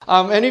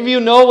Any of you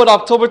know what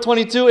October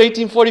 22,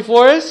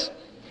 1844 is?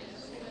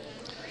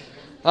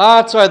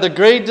 That's right, the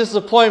Great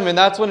Disappointment.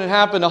 That's when it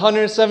happened.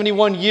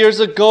 171 years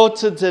ago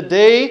to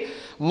today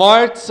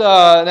marked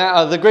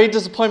the Great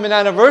Disappointment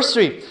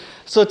anniversary.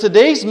 So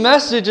today's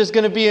message is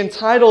going to be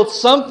entitled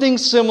something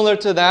similar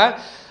to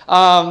that.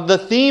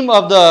 The theme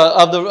of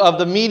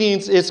the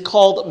meetings is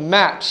called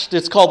Matched.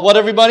 It's called what,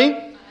 everybody?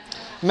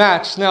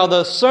 Matched. Now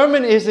the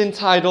sermon is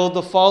entitled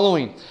the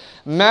following: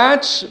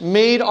 Match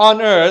made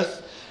on earth,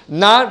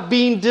 not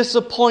being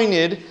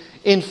disappointed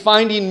in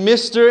finding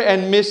Mr.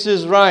 and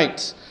Mrs.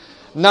 Right.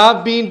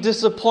 Not being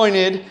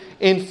disappointed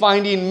in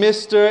finding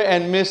Mr.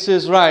 and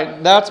Mrs.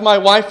 Right. That's my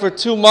wife for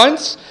 2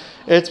 months.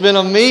 It's been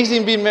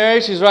amazing being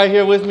married. She's right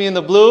here with me in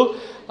the blue.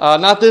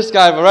 Not this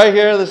guy, but right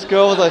here, this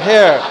girl with the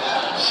hair.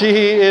 She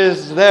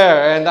is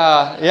there. And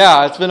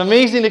it's been an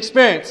amazing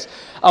experience.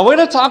 We're going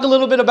to talk a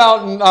little bit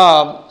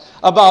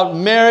about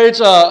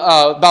marriage,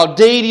 about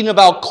dating,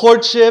 about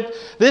courtship.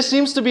 This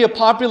seems to be a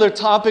popular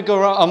topic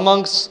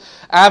amongst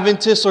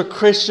Adventists or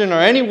Christian or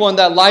anyone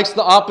that likes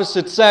the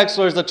opposite sex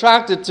or is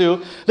attracted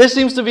to. This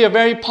seems to be a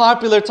very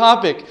popular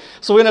topic.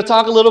 So we're going to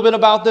talk a little bit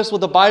about this,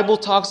 what the Bible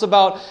talks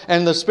about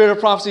and the Spirit of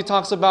Prophecy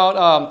talks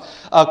about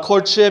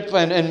courtship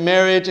and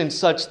marriage and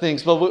such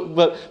things.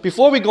 But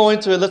before we go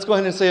into it, let's go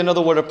ahead and say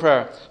another word of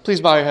prayer.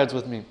 Please bow your heads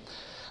with me.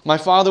 My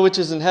Father which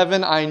is in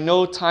heaven, I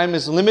know time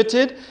is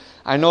limited.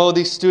 I know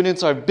these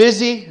students are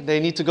busy. They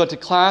need to go to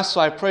class.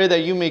 So I pray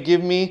that you may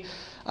give me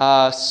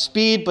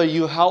speed, but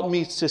you help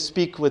me to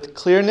speak with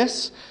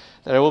clearness,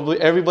 that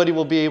everybody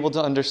will be able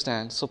to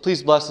understand. So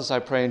please bless us, I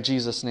pray, in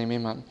Jesus' name,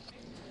 amen.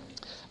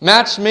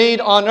 Match made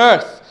on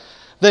earth.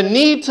 The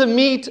need to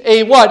meet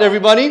a what,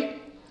 everybody?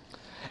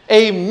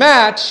 A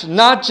match,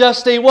 not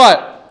just a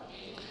what?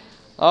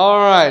 All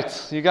right.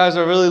 You guys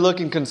are really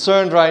looking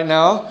concerned right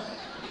now.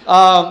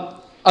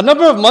 A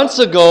number of months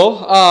ago,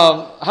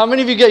 how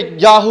many of you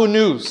get Yahoo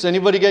News?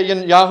 Anybody get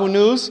Yahoo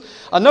News?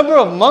 A number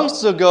of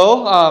months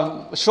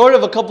ago, short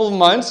of a couple of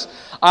months,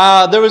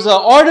 there was an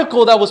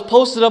article that was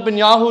posted up in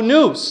Yahoo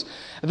News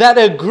that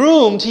a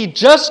groom, he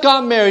just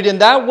got married,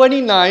 and that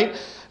wedding night,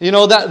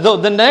 that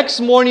the next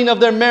morning of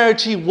their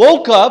marriage, he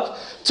woke up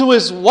to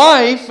his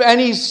wife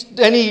and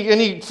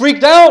he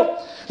freaked out.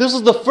 This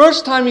was the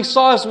first time he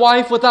saw his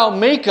wife without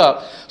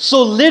makeup.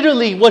 So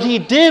literally what he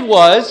did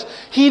was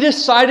he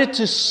decided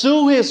to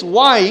sue his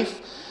wife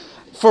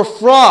for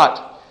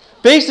fraud.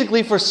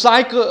 Basically for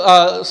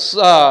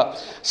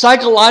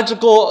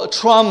psychological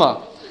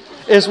trauma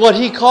is what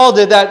he called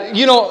it. That,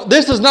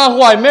 this is not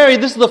who I married.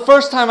 This is the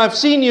first time I've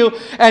seen you.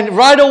 And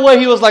right away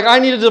he was like, I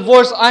need a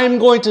divorce. I am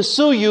going to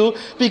sue you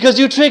because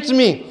you tricked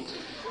me.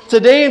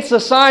 Today in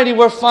society,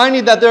 we're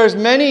finding that there's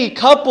many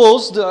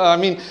couples,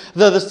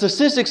 the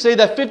statistics say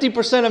that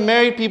 50% of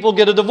married people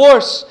get a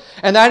divorce.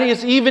 And that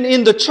is even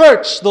in the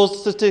church,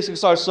 those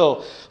statistics are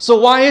so. So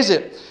why is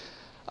it?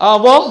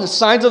 The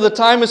signs of the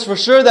time is for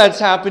sure that's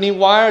happening.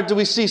 Why do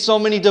we see so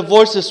many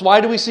divorces?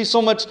 Why do we see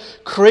so much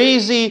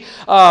crazy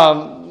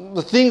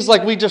things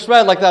like we just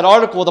read, like that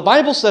article? The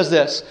Bible says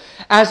this: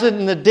 as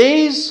in the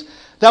days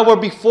that were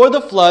before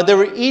the flood, they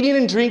were eating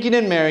and drinking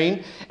and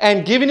marrying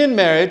and giving in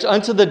marriage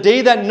until the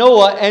day that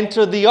Noah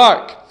entered the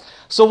ark.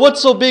 So what's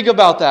so big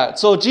about that?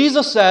 So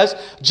Jesus says,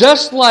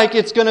 just like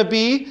it's going to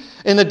be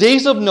in the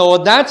days of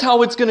Noah, that's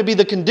how it's going to be,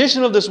 the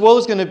condition of this world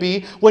is going to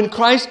be when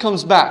Christ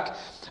comes back.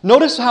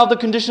 Notice how the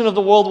condition of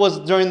the world was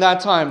during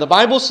that time. The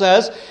Bible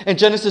says in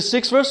Genesis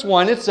 6 verse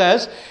 1, it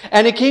says,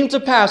 and it came to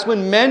pass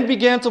when men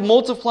began to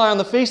multiply on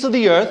the face of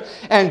the earth,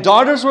 and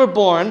daughters were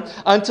born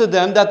unto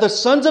them, that the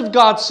sons of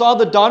God saw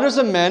the daughters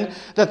of men,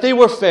 that they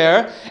were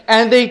fair,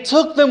 and they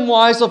took them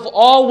wives of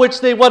all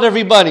which they, what,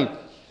 everybody?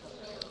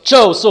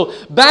 Chose. So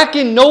back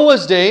in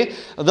Noah's day,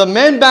 the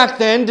men back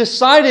then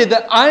decided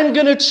that I'm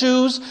going to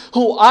choose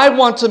who I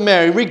want to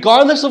marry,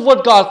 regardless of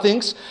what God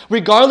thinks,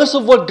 regardless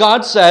of what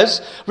God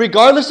says,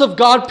 regardless of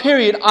God,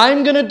 period.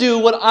 I'm going to do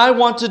what I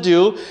want to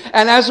do.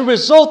 And as a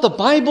result, the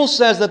Bible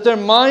says that their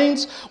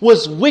minds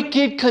was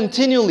wicked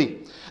continually.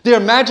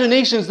 Their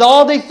imaginations,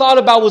 all they thought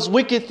about was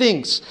wicked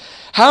things.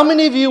 How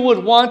many of you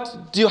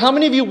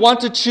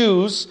want to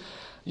choose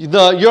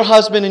your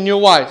husband and your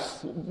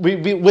wife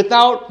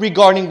without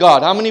regarding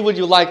God? How many would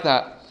you like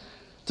that?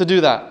 To do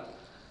that?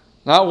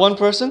 Not one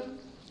person?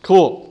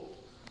 Cool.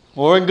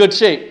 Well, we're in good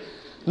shape.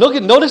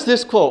 Notice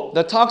this quote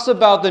that talks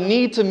about the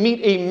need to meet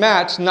a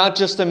match, not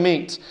just a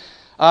mate.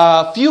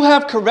 Few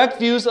have correct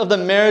views of the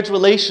marriage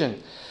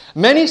relation.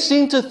 Many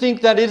seem to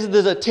think that it is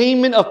the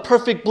attainment of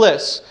perfect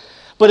bliss.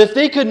 But if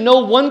they could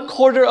know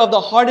 1/4 of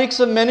the heartaches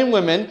of men and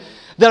women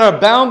that are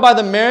bound by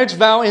the marriage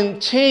vow in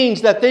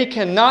chains that they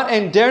cannot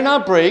and dare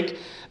not break,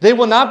 they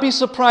will not be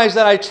surprised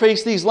that I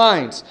trace these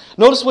lines.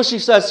 Notice what she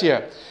says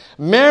here.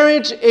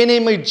 Marriage in a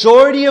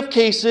majority of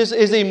cases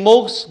is a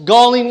most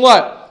galling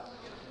what?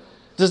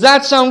 Does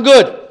that sound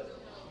good?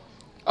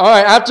 All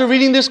right, after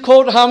reading this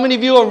quote, how many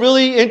of you are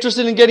really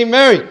interested in getting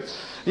married?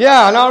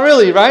 Yeah, not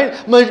really,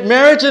 right?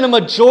 Marriage in a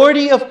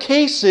majority of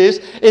cases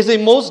is a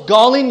most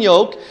galling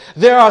yoke.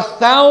 There are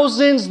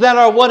thousands that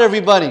are what,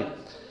 everybody?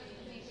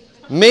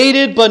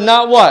 Mated but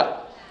not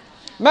what?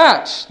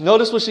 Matched.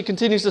 Notice what she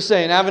continues to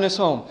say in Adventist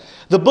Home.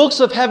 The books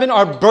of heaven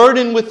are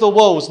burdened with the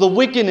woes, the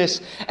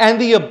wickedness,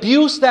 and the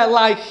abuse that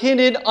lie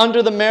hidden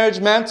under the marriage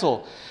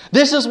mantle.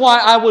 This is why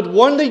I would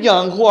warn the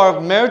young who are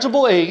of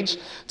marriageable age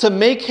to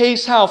make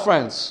haste how,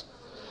 friends?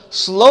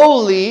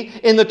 Slowly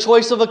in the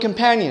choice of a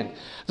companion.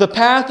 The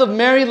path of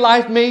married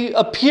life may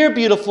appear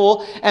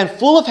beautiful and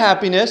full of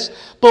happiness,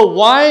 but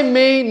why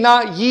may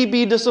not ye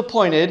be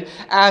disappointed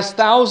as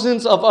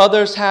thousands of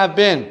others have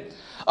been?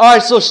 All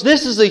right, so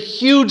this is a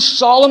huge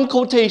solemn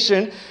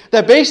quotation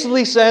that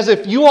basically says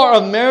if you are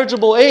of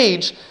marriageable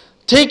age,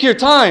 take your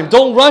time.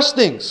 Don't rush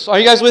things. Are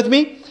you guys with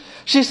me?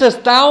 She says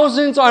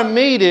thousands are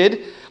mated,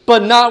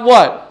 but not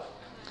what?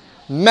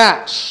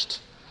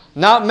 Matched.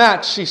 Not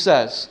matched, she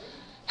says.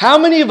 How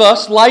many of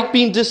us like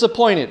being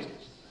disappointed?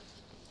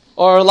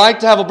 Or like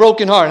to have a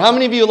broken heart? How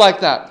many of you like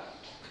that?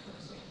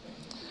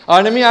 All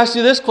right, let me ask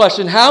you this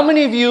question. How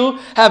many of you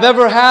have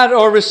ever had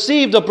or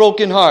received a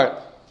broken heart?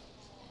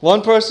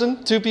 One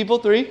person? Two people?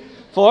 Three?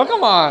 Four?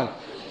 Come on.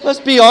 Let's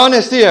be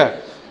honest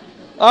here.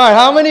 All right,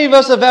 how many of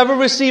us have ever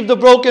received a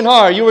broken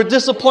heart? You were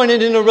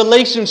disappointed in a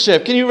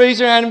relationship. Can you raise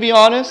your hand and be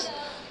honest?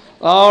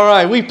 All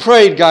right, we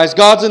prayed, guys.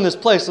 God's in this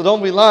place, so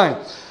don't be lying.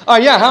 All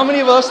right, yeah, how many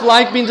of us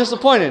like being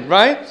disappointed,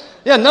 right?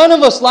 Yeah, none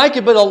of us like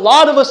it, but a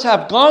lot of us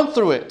have gone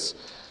through it.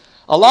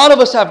 A lot of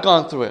us have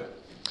gone through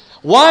it.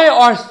 Why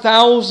are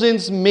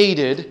thousands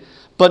mated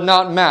but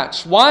not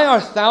matched? Why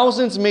are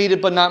thousands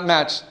mated but not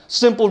matched?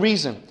 Simple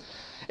reason.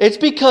 It's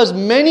because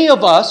many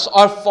of us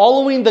are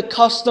following the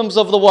customs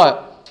of the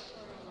what?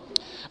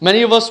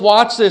 Many of us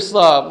watch this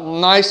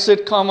nice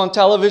sitcom on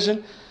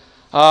television.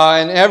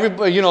 And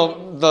everybody,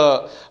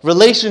 the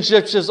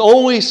relationships just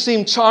always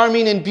seem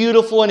charming and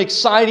beautiful and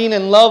exciting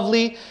and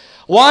lovely.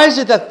 Why is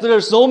it that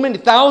there's so many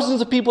thousands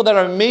of people that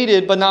are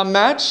mated but not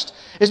matched?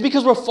 It's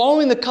because we're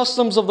following the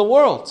customs of the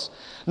world.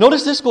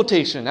 Notice this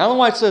quotation. Ellen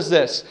White says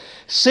this: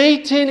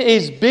 Satan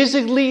is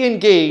busily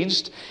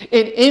engaged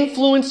in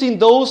influencing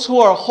those who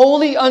are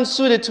wholly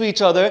unsuited to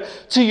each other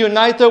to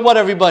unite their what,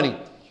 everybody?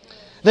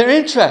 Their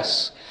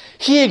interests.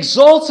 He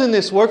exalts in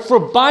this work, for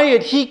by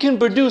it he can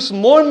produce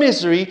more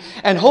misery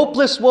and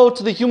hopeless woe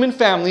to the human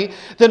family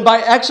than by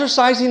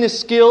exercising his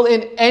skill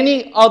in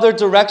any other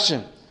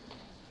direction.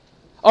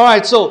 All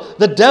right, so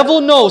the devil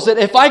knows that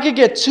if I could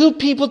get two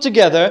people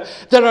together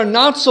that are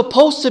not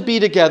supposed to be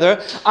together,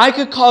 I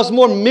could cause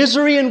more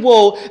misery and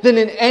woe than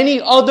in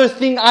any other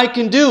thing I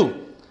can do.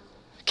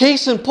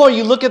 Case in point,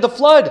 you look at the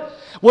flood.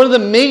 One of the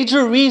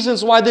major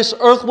reasons why this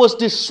earth was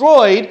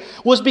destroyed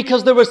was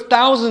because there was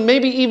thousands,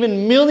 maybe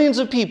even millions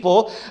of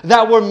people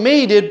that were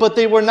mated, but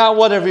they were not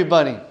what,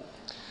 everybody?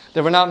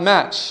 They were not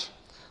matched.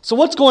 So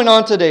what's going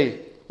on today?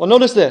 Well,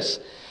 notice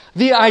this.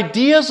 The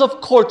ideas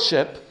of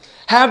courtship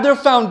have their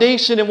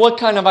foundation in what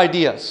kind of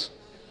ideas?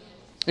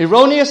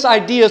 Erroneous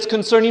ideas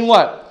concerning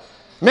what?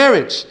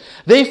 Marriage.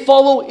 They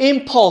follow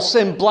impulse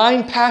and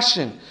blind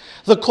passion.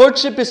 The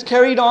courtship is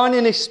carried on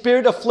in a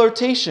spirit of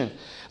flirtation.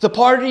 The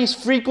parties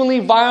frequently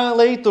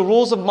violate the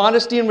rules of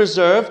modesty and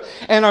reserve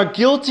and are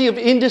guilty of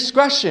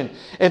indiscretion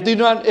if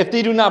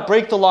they do not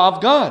break the law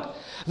of God.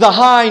 The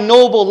high,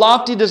 noble,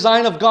 lofty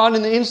design of God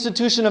in the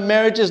institution of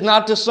marriage is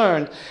not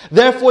discerned.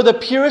 Therefore, the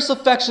purest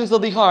affections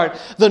of the heart,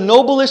 the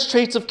noblest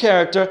traits of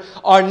character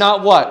are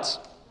not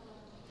what?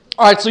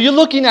 All right, so you're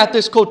looking at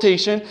this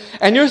quotation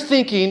and you're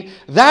thinking,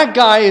 that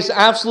guy is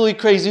absolutely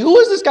crazy. Who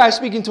is this guy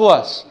speaking to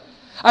us?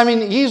 I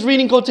mean, he's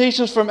reading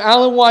quotations from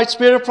Ellen White's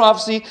Spirit of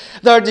Prophecy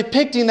that are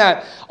depicting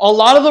that a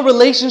lot of the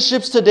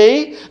relationships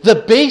today, the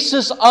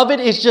basis of it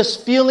is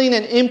just feeling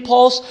and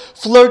impulse,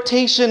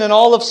 flirtation, and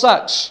all of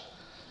such.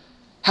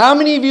 How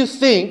many of you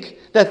think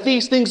that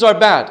these things are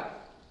bad?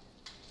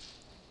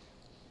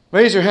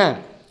 Raise your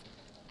hand.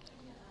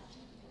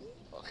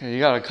 Okay, you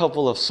got a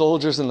couple of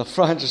soldiers in the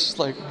front, just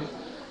like...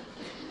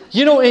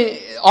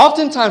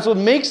 oftentimes what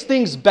makes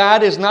things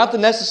bad is not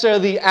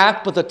necessarily the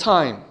act, but the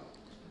time.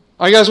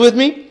 Are you guys with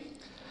me?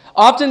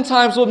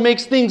 Oftentimes what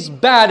makes things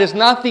bad is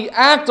not the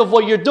act of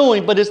what you're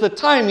doing, but it's the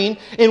timing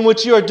in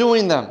which you are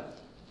doing them.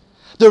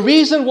 The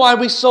reason why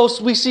we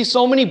see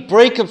so many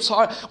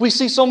breakups, we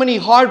see so many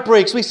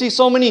heartbreaks, we see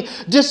so many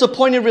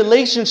disappointed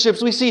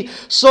relationships,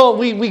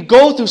 we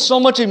go through so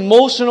much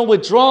emotional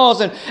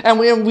withdrawals and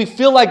we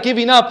feel like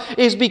giving up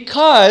is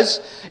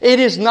because it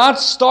is not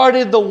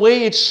started the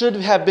way it should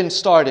have been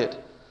started.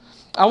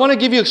 I want to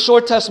give you a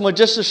short testimony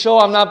just to show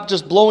I'm not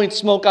just blowing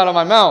smoke out of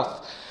my mouth.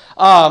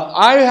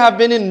 I have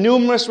been in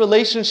numerous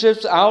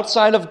relationships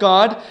outside of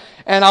God,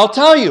 and I'll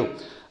tell you,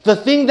 the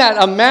thing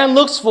that a man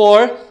looks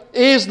for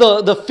is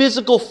the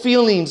physical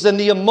feelings and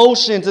the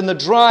emotions and the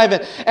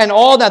drive and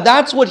all that.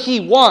 That's what he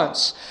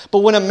wants. But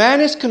when a man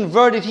is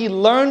converted, he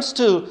learns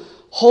to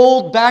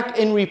hold back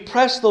and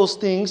repress those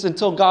things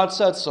until God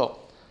said so.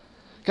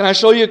 Can I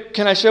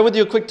share with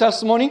you a quick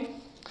testimony?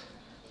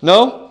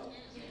 No?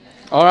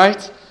 All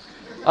right.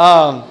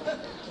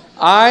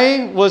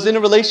 I was in a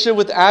relationship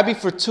with Abby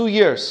for 2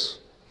 years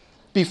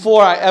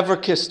before I ever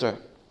kissed her.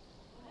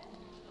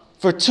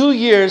 For 2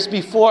 years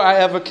before I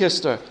ever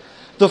kissed her.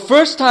 The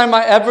first time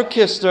I ever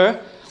kissed her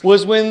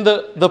was when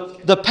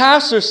the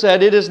pastor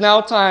said, "It is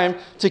now time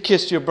to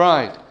kiss your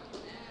bride."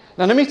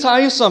 Now let me tell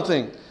you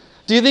something.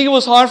 Do you think it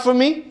was hard for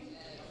me?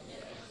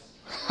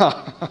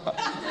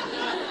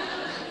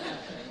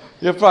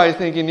 You're probably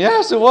thinking,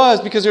 yes, it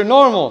was, because you're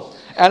normal.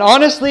 And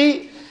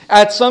honestly,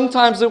 at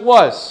sometimes it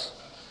was.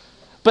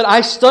 But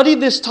I studied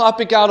this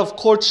topic out of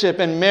courtship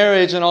and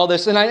marriage and all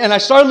this, and I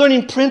started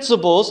learning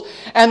principles,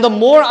 and the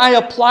more I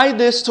applied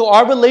this to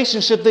our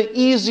relationship, the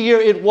easier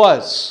it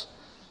was.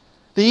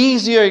 The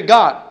easier it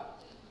got.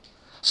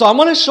 So I'm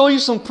going to show you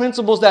some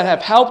principles that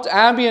have helped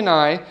Abby and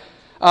I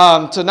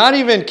to not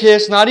even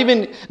kiss, not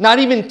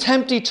even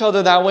tempt each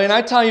other that way. And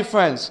I tell you,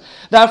 friends,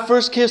 that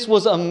first kiss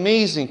was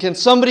amazing. Can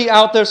somebody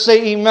out there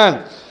say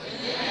amen?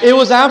 It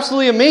was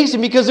absolutely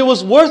amazing because it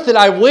was worth it.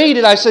 I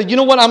waited. I said, you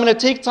know what? I'm going to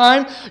take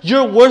time.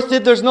 You're worth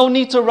it. There's no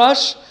need to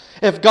rush.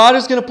 If God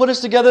is going to put us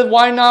together,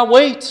 why not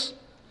wait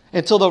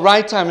until the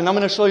right time? And I'm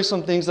going to show you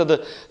some things that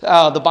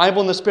the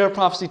Bible and the Spirit of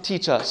Prophecy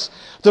teach us.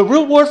 The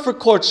root word for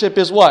courtship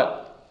is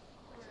what?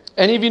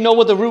 Any of you know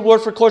what the root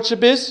word for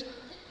courtship is?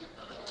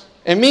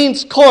 It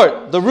means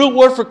court. The root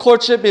word for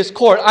courtship is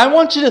court. I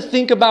want you to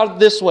think about it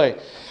this way.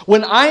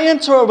 When I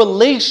enter a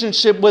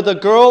relationship with a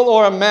girl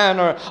or a man,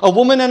 or a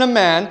woman and a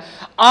man,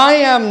 I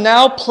am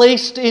now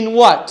placed in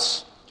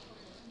what?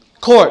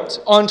 Court,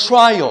 on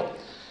trial.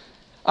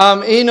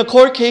 In a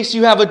court case,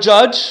 you have a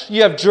judge,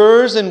 you have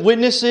jurors and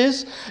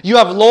witnesses, you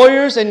have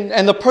lawyers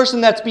and the person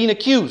that's being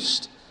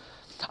accused.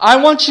 I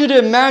want you to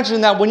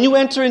imagine that when you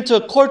enter into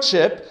a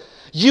courtship,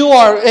 you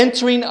are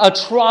entering a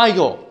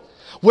trial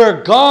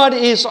where God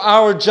is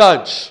our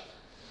judge,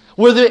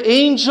 where the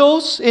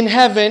angels in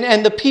heaven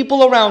and the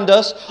people around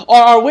us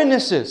are our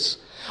witnesses.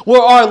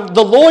 Where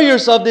the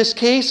lawyers of this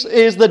case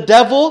is the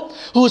devil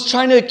who's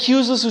trying to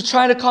accuse us, who's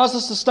trying to cause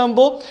us to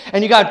stumble.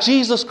 And you got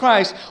Jesus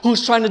Christ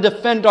who's trying to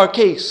defend our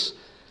case.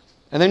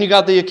 And then you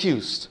got the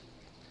accused.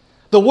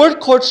 The word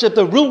courtship,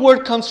 the root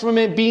word comes from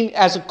it being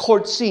as a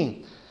court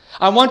scene.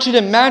 I want you to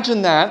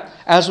imagine that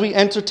as we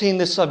entertain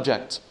this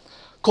subject.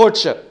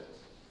 Courtship.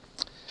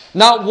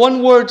 Not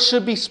one word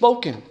should be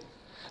spoken.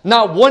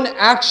 Not one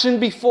action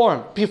be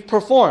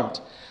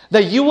performed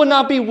that you would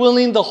not be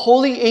willing the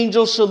holy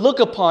angels should look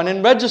upon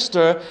and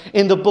register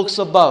in the books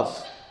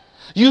above.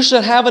 You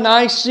should have an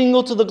eye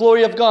single to the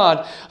glory of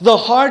God. The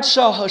heart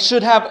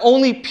should have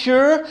only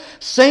pure,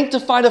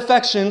 sanctified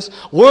affections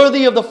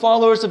worthy of the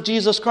followers of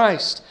Jesus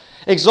Christ,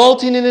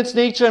 exalting in its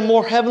nature and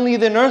more heavenly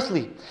than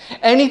earthly.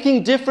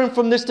 Anything different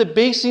from this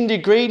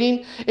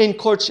degrading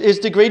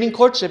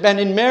courtship. And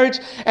in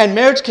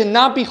marriage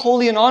cannot be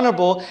holy and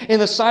honorable in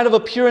the sight of a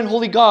pure and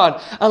holy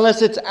God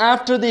unless it's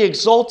after the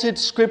exalted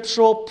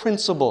scriptural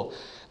principle.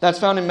 That's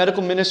found in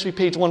Medical Ministry,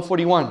 page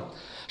 141.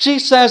 She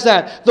says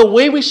that the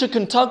way we should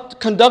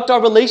conduct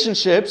our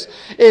relationships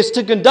is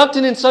to conduct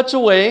it in such a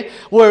way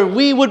where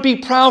we would be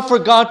proud for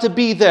God to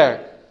be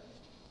there.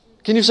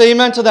 Can you say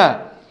amen to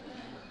that?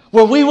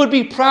 Where we would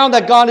be proud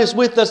that God is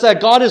with us, that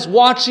God is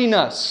watching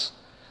us.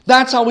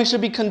 That's how we should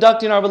be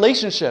conducting our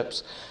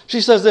relationships. She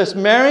says this,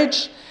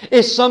 marriage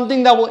is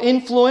something that will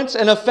influence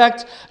and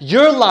affect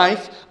your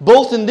life,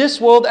 both in this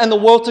world and the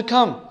world to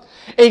come.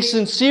 A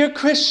sincere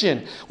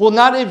Christian will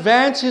not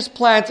advance his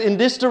plans in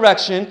this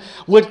direction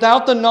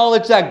without the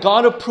knowledge that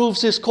God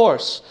approves his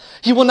course.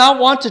 He will not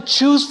want to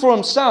choose for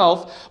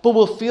himself, but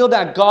will feel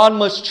that God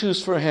must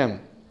choose for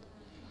him.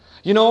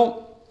 You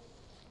know,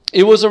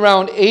 it was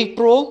around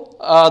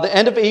the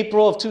end of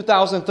April of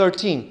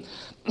 2013.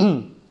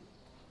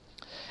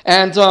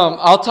 And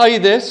I'll tell you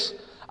this,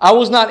 I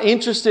was not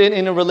interested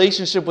in a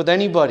relationship with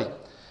anybody.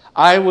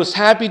 I was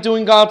happy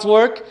doing God's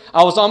work.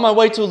 I was on my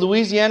way to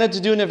Louisiana to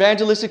do an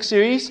evangelistic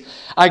series.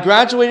 I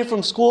graduated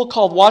from school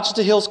called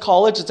Washington Hills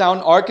College. It's out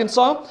in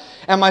Arkansas.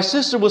 And my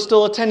sister was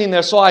still attending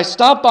there. So I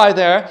stopped by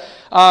there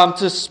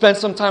to spend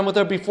some time with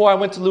her before I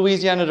went to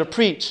Louisiana to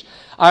preach.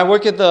 I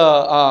work at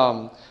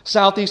the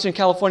Southeastern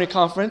California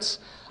Conference.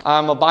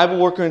 I'm a Bible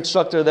worker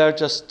instructor there,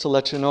 just to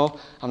let you know.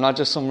 I'm not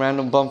just some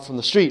random bum from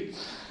the street.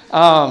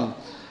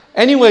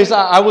 Anyways,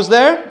 I was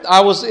there.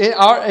 I was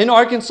in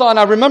Arkansas, and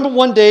I remember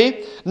one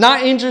day,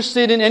 not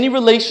interested in any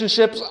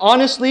relationships.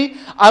 Honestly,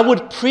 I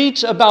would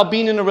preach about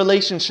being in a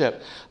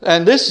relationship.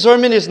 And this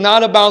sermon is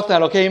not about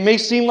that, okay? It may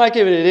seem like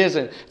it, but it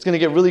isn't. It's going to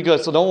get really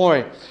good, so don't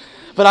worry.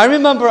 But I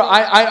remember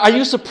I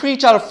used to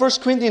preach out of 1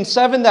 Corinthians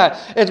 7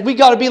 that we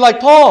got to be like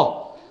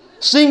Paul,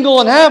 single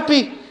and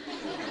happy.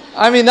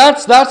 I mean,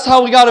 that's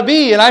how we got to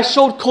be. And I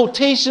showed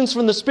quotations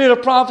from the Spirit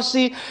of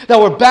Prophecy that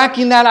were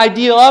backing that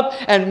idea up.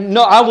 And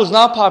no, I was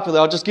not popular.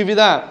 I'll just give you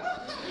that.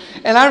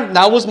 And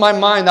that was my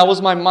mind. That was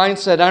my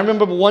mindset. I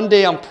remember one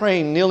day I'm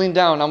praying, kneeling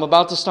down. I'm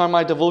about to start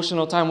my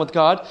devotional time with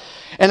God.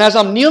 And as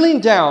I'm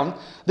kneeling down,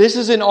 this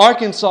is in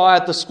Arkansas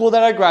at the school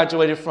that I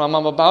graduated from.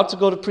 I'm about to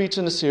go to preach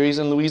in a series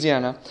in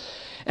Louisiana.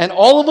 And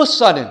all of a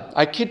sudden,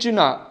 I kid you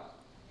not,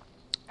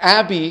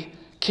 Abby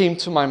came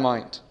to my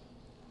mind.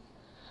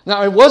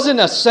 Now, it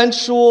wasn't a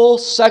sensual,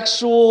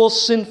 sexual,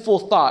 sinful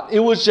thought. It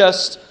was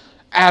just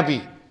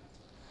Abby.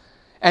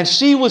 And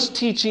she was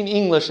teaching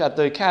English at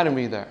the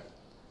academy there.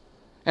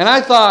 And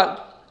I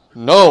thought,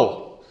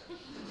 no.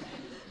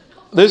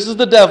 This is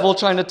the devil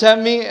trying to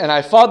tempt me, and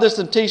I fought these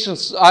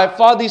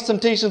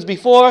temptations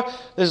before.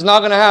 This is not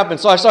going to happen.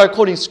 So I started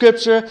quoting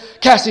scripture,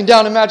 casting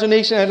down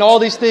imagination, and all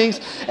these things,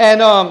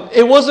 and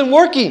it wasn't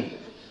working.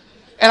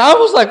 And I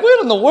was like,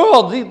 what in the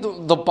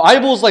world? The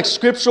Bible's like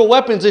scriptural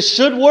weapons. It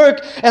should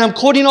work. And I'm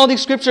quoting all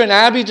these scripture, and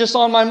Abby just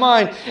on my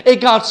mind. It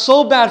got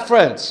so bad,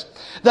 friends,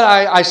 that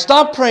I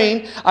stopped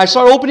praying. I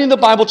started opening the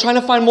Bible, trying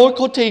to find more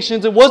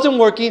quotations. It wasn't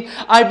working.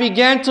 I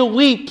began to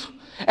weep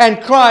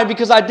and cry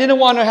because I didn't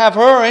want to have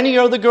her or any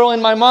other girl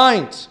in my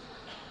mind.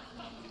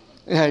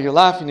 Yeah, you're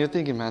laughing. You're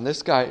thinking, man,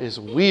 this guy is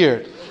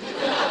weird.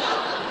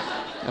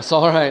 That's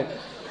all right.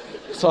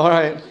 It's all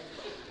right.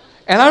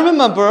 And I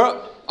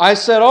remember I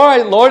said, all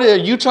right, Lord, are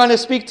you trying to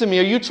speak to me?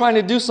 Are you trying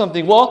to do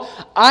something? Well,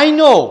 I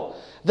know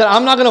that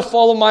I'm not going to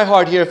follow my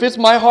heart here. If it's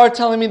my heart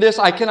telling me this,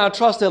 I cannot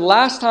trust it.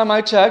 Last time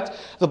I checked,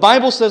 the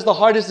Bible says the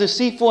heart is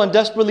deceitful and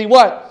desperately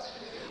what?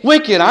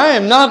 Wicked. I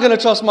am not going to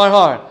trust my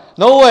heart.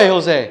 No way,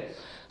 Jose.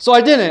 So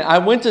I didn't. I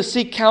went to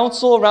seek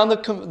counsel around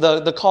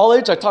the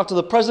college. I talked to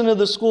the president of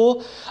the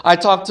school. I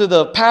talked to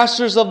the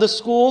pastors of the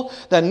school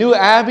that knew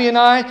Abby and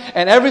I.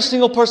 And every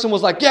single person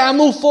was like, yeah,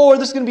 move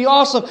forward. This is going to be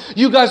awesome.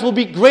 You guys will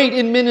be great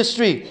in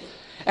ministry.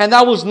 And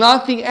that was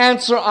not the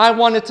answer I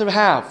wanted to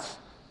have.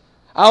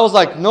 I was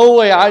like, no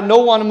way. I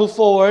don't want to move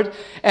forward.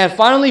 And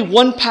finally,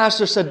 one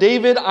pastor said,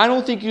 David, I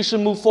don't think you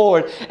should move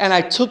forward. And I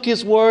took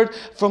his word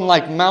from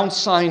like Mount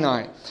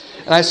Sinai.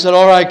 And I said,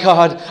 all right,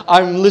 God,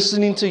 I'm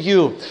listening to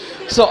you.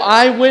 So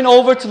I went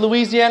over to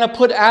Louisiana,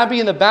 put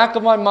Abby in the back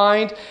of my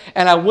mind,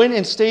 and I went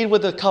and stayed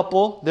with a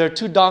couple. They're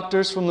two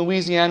doctors from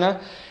Louisiana.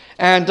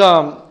 And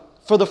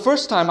for the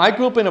first time, I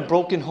grew up in a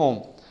broken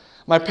home.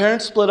 My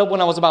parents split up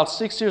when I was about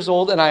 6 years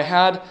old, and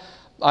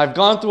I've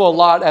gone through a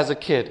lot as a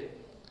kid.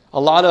 A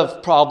lot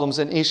of problems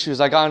and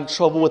issues. I got in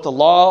trouble with the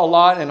law a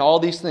lot and all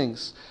these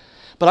things.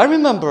 But I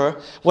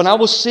remember when I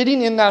was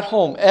sitting in that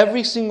home,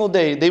 every single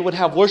day they would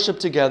have worship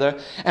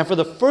together. And for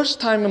the first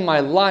time in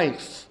my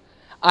life,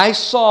 I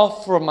saw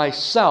for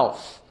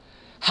myself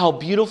how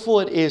beautiful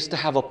it is to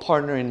have a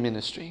partner in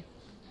ministry.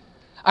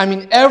 I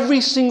mean,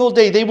 every single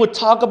day they would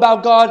talk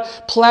about God,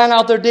 plan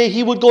out their day.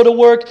 He would go to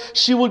work,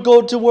 she would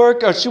go to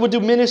work, or she would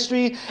do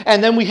ministry.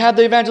 And then we had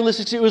the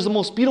evangelistic. It was the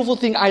most beautiful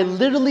thing. I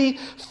literally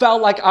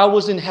felt like I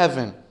was in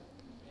heaven.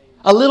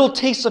 A little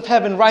taste of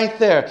heaven right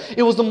there.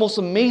 It was the most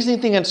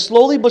amazing thing. And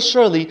slowly but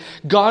surely,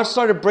 God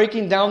started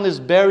breaking down this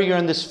barrier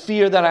and this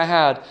fear that I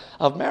had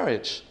of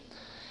marriage.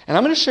 And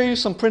I'm going to share you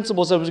some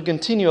principles as we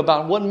continue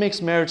about what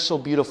makes marriage so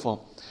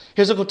beautiful.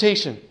 Here's a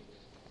quotation.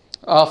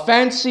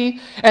 Fancy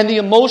and the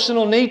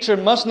emotional nature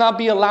must not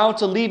be allowed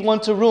to lead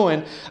one to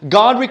ruin.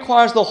 God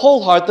requires the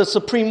whole heart, the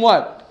supreme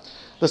what?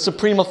 The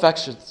supreme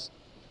affections.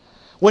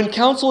 When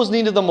counsel is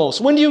needed the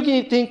most. When do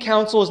you think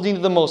counsel is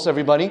needed the most,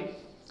 everybody?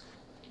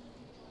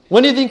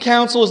 When do you think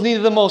counsel is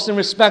needed the most in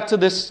respect to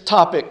this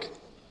topic?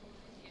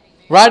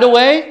 Right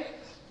away?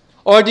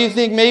 Or do you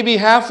think maybe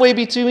halfway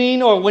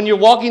between, or when you're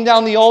walking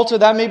down the altar,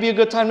 that may be a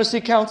good time to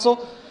seek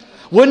counsel?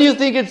 When do you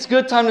think it's a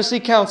good time to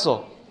seek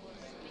counsel?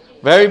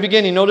 Very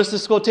beginning. Notice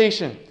this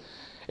quotation.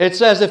 It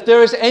says, if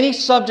there is any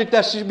subject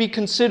that should be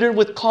considered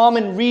with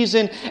common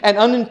reason and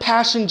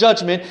unimpassioned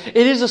judgment,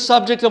 it is a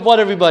subject of what,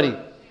 everybody?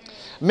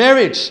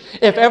 Marriage.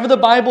 If ever the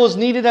Bible is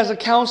needed as a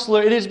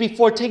counselor, it is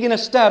before taking a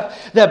step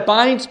that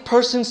binds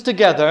persons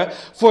together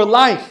for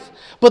life.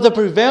 But the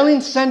prevailing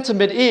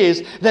sentiment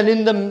is that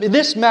in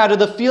this matter,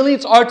 the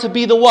feelings are to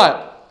be the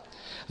what?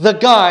 The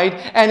guide.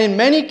 And in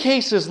many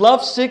cases,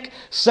 lovesick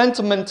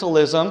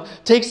sentimentalism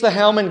takes the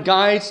helm and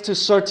guides to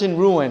certain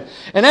ruin.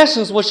 In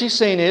essence, what she's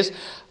saying is,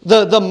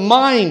 the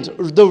mind,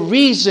 the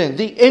reason,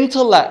 the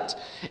intellect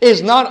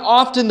is not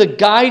often the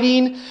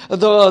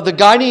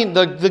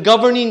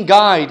governing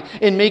guide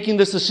in making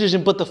this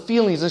decision, but the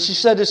feelings. And she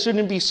said it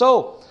shouldn't be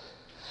so.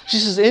 She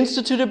says,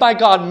 instituted by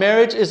God,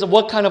 marriage is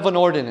what kind of an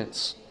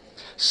ordinance?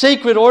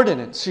 Sacred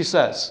ordinance, she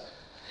says.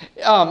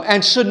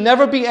 And should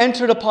never be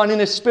entered upon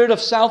in a spirit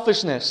of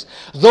selfishness.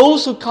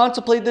 Those who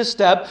contemplate this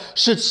step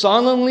should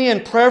solemnly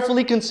and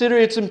prayerfully consider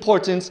its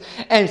importance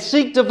and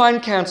seek divine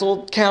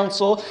counsel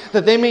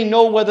that they may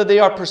know whether they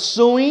are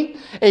pursuing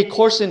a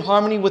course in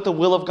harmony with the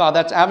will of God.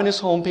 That's Adventist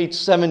Home, page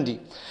 70.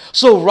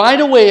 So right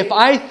away, if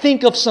I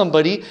think of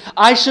somebody,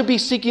 I should be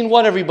seeking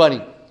what,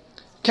 everybody?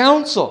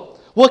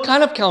 Counsel. What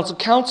kind of counsel?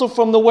 Counsel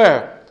from the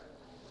where?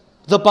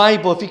 The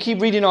Bible. If you keep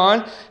reading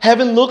on,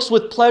 heaven looks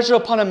with pleasure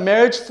upon a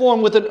marriage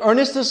formed with an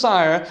earnest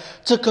desire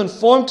to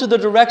conform to the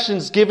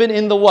directions given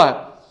in the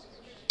what?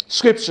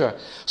 Scripture.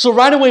 So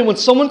right away, when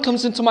someone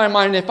comes into my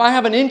mind, if I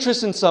have an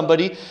interest in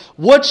somebody,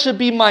 what should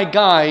be my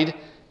guide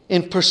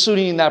in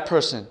pursuing that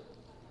person?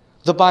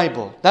 The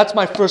Bible. That's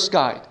my first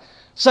guide.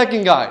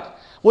 Second guide.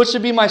 What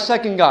should be my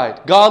second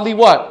guide? Godly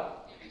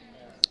what?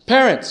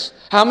 Parents.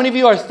 How many of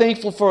you are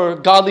thankful for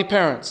godly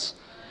parents?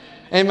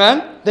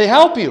 Amen? They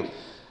help you.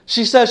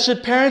 She says,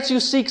 should parents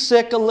you seek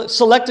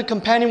select a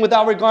companion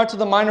without regard to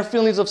the minor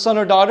feelings of son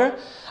or daughter?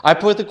 I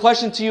put the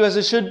question to you as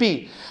it should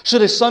be.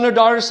 Should a son or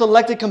daughter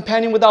select a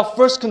companion without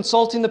first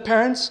consulting the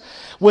parents?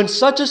 When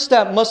such a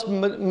step must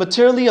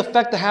materially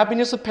affect the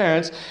happiness of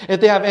parents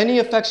if they have any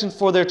affection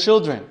for their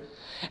children.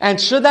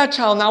 And should that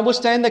child,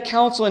 notwithstanding the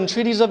counsel and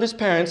entreaties of his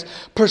parents,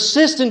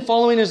 persist in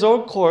following his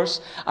own course,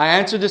 I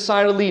answer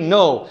decidedly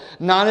no,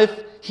 not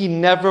if he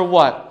never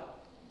what?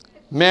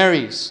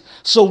 Marries.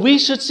 So we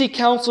should seek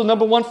counsel,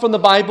 number one, from the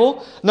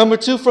Bible. Number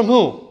two, from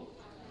who?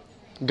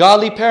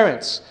 Godly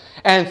parents.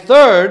 And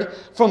third,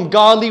 from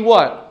godly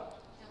what?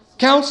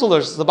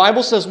 Counselors. The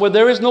Bible says where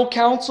there is no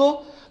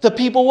counsel, the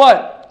people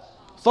what?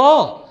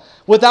 Fall.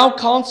 Without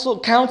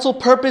counsel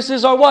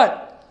purposes are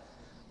what?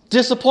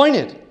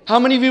 Disappointed. How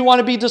many of you want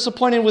to be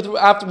disappointed with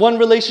one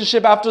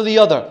relationship after the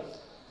other?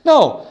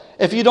 No.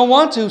 If you don't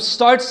want to,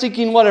 start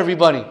seeking what,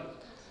 everybody?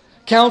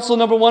 Counsel,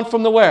 number one,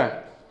 from the where?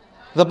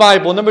 The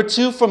Bible. Number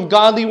two, from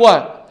godly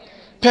what?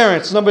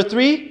 Parents. Number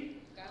three,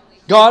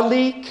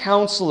 godly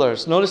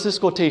counselors. Notice this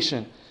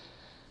quotation.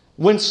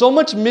 When so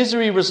much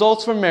misery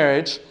results from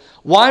marriage,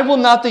 why will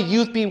not the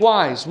youth be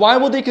wise? Why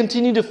will they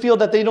continue to feel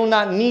that they do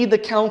not need the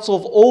counsel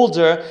of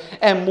older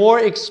and more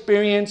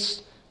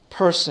experienced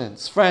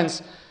persons?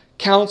 Friends,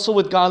 counsel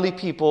with godly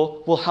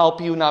people will help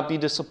you not be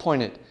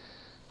disappointed.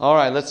 All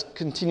right, let's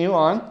continue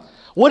on.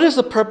 What is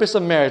the purpose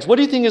of marriage? What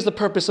do you think is the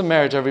purpose of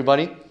marriage,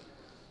 everybody?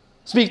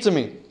 Speak to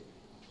me.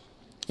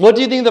 What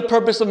do you think the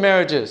purpose of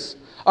marriage is?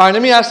 All right,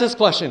 let me ask this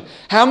question.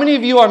 How many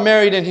of you are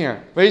married in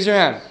here? Raise your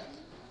hand.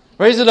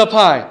 Raise it up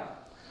high.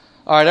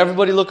 All right,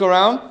 everybody look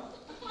around.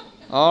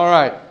 All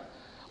right.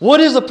 What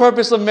is the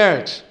purpose of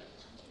marriage?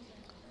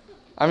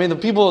 I mean, the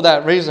people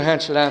that raise their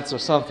hand should answer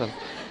something.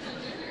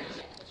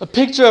 A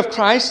picture of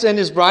Christ and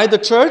His bride, the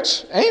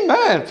church.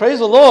 Amen. Praise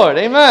the Lord.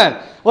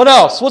 Amen. What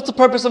else? What's the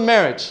purpose of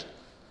marriage?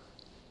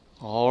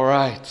 All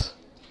right.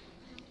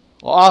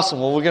 Well, awesome.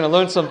 Well, we're going to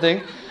learn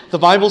something. The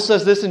Bible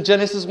says this in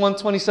Genesis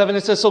 1:27.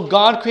 It says, so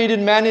God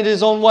created man in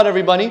His own what,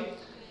 everybody?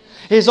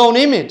 His own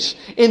image.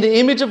 In the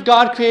image of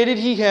God created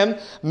He him.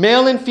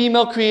 Male and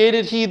female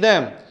created He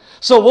them.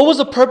 So what was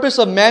the purpose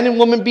of man and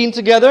woman being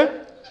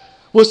together?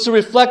 Was to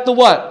reflect the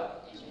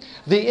what?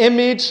 The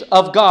image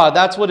of God.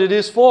 That's what it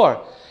is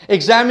for.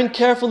 Examine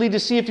carefully to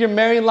see if your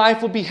married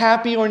life will be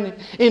happy or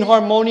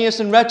inharmonious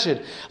and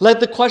wretched. Let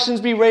the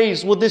questions be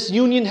raised. Will this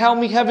union help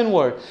me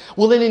heavenward?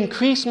 Will it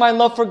increase my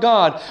love for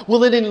God?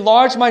 Will it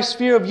enlarge my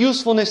sphere of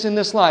usefulness in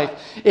this life?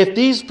 If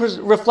these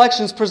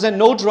reflections present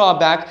no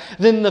drawback,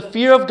 then the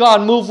fear of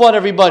God move what,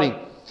 everybody?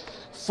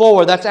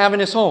 Forward. That's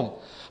Adventist home.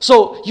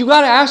 So you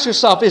got to ask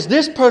yourself, is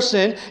this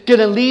person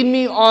going to lead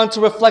me on to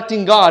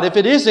reflecting God? If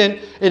it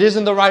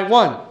isn't the right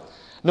one.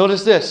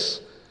 Notice this.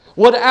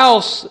 What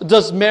else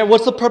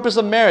what's the purpose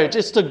of marriage?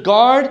 It's to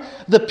guard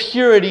the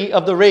purity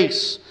of the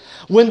race.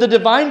 When the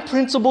divine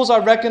principles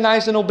are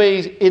recognized and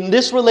obeyed in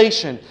this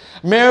relation,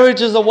 marriage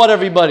is a what,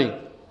 everybody?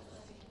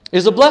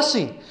 Is a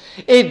blessing.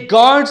 It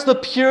guards the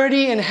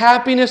purity and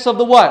happiness of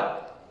the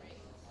what?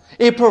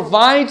 It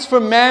provides for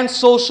man's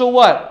social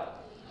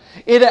what?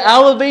 It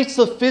elevates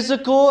the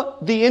physical,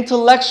 the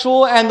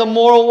intellectual, and the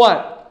moral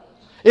what?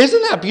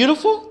 Isn't that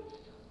beautiful?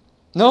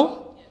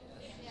 No?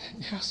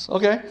 Yes,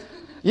 okay.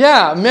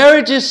 Yeah,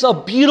 marriage is a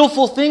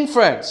beautiful thing,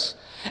 friends.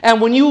 And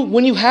when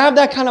you have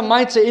that kind of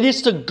mindset, it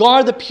is to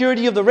guard the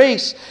purity of the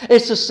race.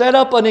 It's to set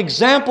up an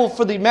example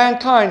for the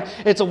mankind.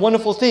 It's a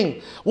wonderful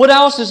thing. What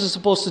else is it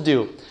supposed to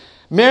do?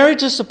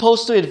 Marriage is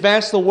supposed to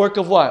advance the work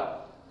of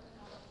what?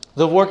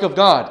 The work of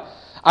God.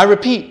 I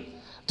repeat,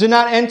 do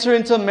not enter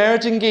into a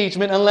marriage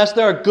engagement unless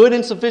there are good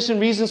and sufficient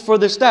reasons for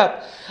this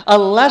step.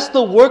 Unless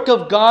the work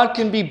of God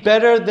can be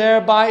better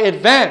thereby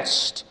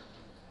advanced.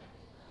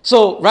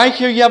 So, right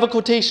here you have a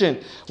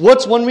quotation.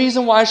 What's one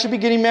reason why I should be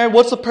getting married?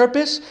 What's the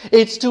purpose?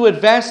 It's to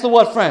advance the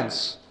what,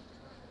 friends?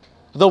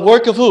 The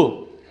work of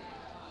who?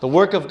 The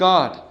work of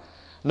God.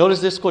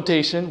 Notice this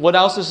quotation. What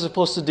else is it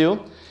supposed to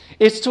do?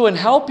 It's to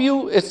help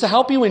you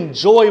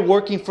enjoy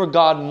working for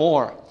God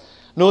more.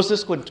 Notice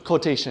this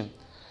quotation.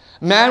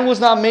 Man was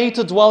not made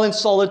to dwell in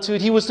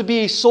solitude. He was to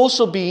be a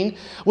social being.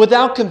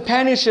 Without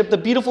companionship, the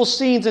beautiful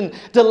scenes and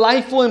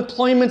delightful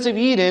employments of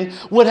Eden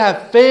would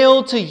have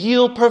failed to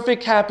yield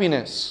perfect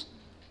happiness.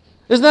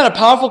 Isn't that a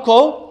powerful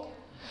quote?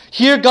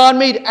 Here God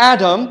made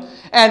Adam,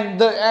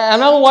 and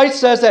Ellen White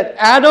says that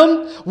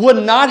Adam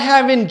would not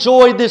have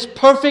enjoyed this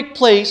perfect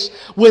place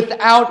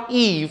without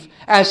Eve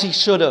as he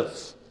should have.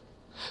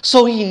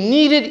 So he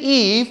needed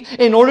Eve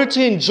in order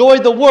to enjoy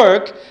the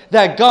work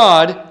that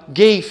God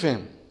gave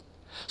him.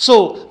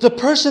 So the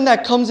person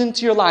that comes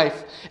into your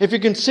life, if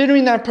you're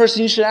considering that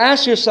person, you should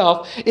ask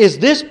yourself, is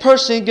this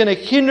person going to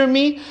hinder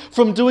me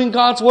from doing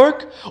God's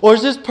work? Or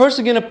is this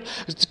person going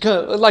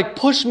to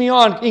push me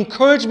on,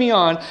 encourage me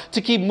on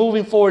to keep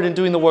moving forward and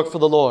doing the work for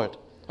the Lord?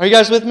 Are you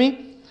guys with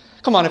me?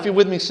 Come on, if you're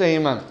with me, say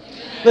amen. Amen.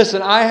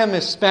 Listen, I am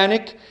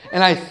Hispanic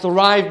and I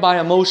thrive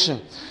by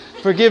emotion.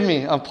 Forgive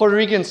me, I'm Puerto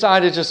Rican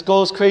side, it just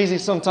goes crazy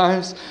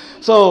sometimes.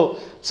 So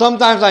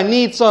sometimes I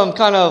need some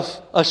kind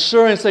of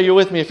assurance that you're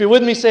with me. If you're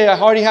with me, say,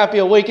 hearty, happy,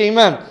 awake,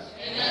 amen.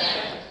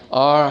 Amen.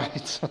 All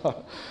right.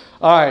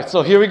 All right,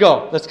 so here we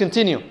go. Let's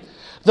continue.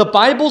 The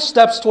Bible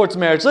steps towards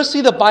marriage. Let's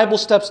see the Bible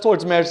steps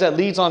towards marriage that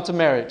leads on to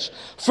marriage.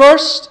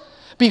 First,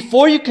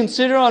 before you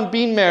consider on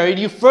being married,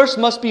 you first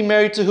must be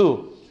married to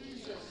who?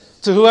 Jesus.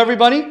 To who,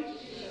 everybody?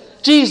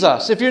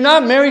 Jesus. If you're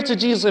not married to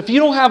Jesus, if you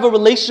don't have a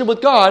relationship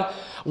with God,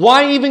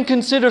 why even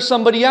consider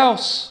somebody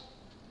else?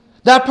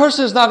 That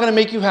person is not going to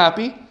make you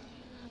happy.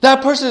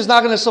 That person is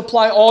not going to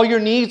supply all your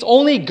needs.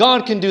 Only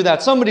God can do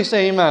that. Somebody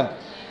say amen.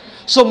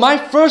 So my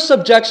first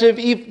objective,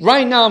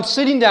 right now I'm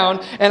sitting down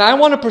and I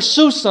want to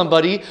pursue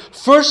somebody,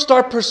 first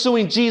start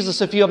pursuing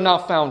Jesus if you have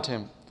not found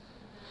Him.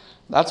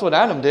 That's what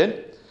Adam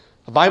did.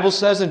 The Bible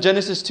says in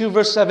Genesis 2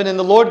 verse 7, and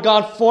the Lord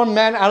God formed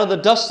man out of the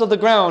dust of the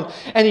ground,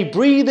 and He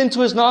breathed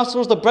into his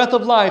nostrils the breath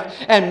of life,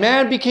 and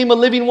man became a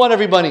living what,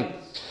 everybody?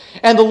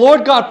 And the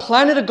Lord God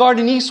planted a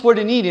garden eastward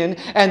in Eden,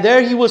 and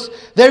there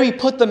he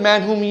put the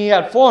man whom He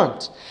had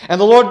formed. And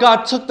the Lord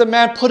God took the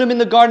man, put him in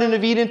the garden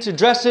of Eden to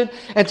dress it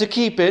and to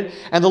keep it.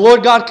 And the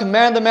Lord God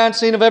commanded the man,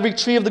 saying, of every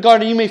tree of the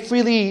garden you may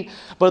freely eat,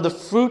 but of the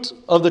fruit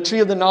of the tree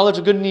of the knowledge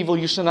of good and evil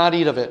you shall not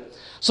eat of it.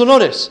 So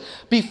notice,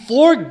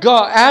 before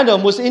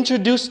Adam was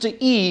introduced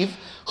to Eve,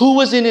 who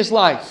was in his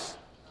life?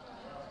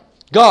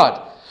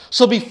 God.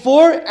 So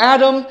before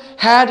Adam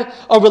had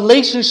a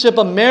relationship,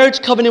 a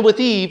marriage covenant with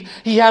Eve,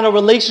 he had a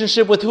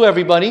relationship with who,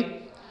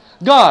 everybody?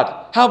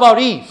 God. How about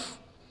Eve?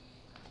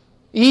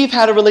 Eve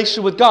had a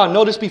relationship with God.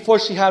 Notice before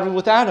she had it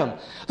with Adam.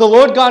 The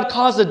Lord God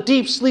caused a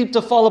deep sleep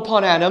to fall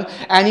upon Adam,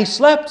 and he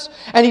slept.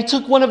 And he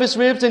took one of his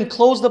ribs and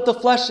closed up the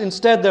flesh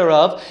instead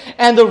thereof.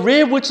 And the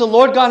rib which the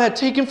Lord God had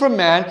taken from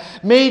man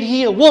made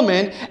he a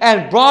woman,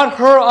 and brought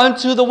her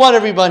unto the what,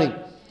 everybody?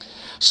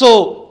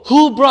 So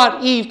who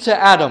brought Eve to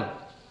Adam?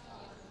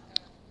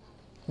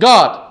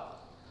 God.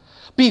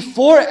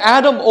 Before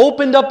Adam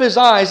opened up his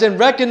eyes and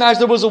recognized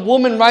there was a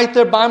woman right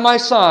there by my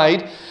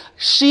side,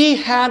 she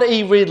had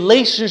a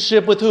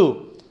relationship with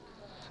who?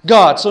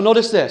 God. So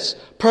notice this.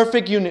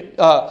 Perfect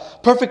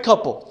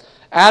couple.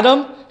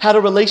 Adam had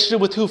a relationship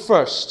with who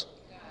first?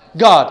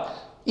 God.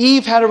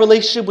 Eve had a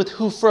relationship with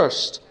who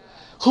first?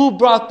 Who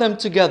brought them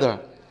together?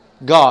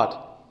 God.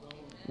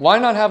 Why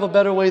not have a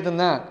better way than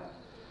that?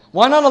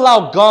 Why not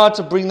allow God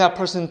to bring that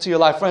person into your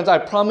life? Friends, I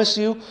promise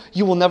you,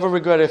 you will never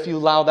regret it if you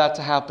allow that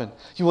to happen.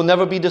 You will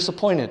never be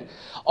disappointed.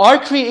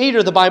 Our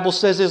Creator, the Bible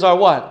says, is our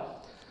what?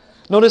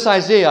 Notice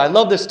Isaiah. I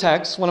love this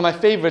text. One of my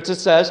favorites. It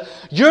says,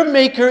 your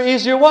maker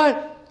is your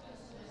what?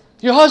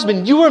 Your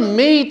husband. You were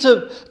made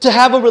to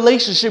have a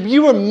relationship.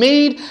 You were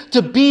made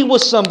to be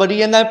with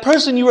somebody, and that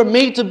person you were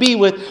made to be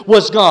with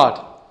was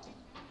God.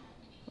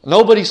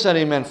 Nobody said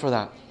amen for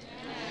that.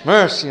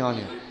 Mercy on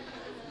you.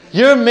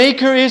 Your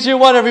maker is your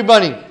what,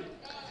 everybody?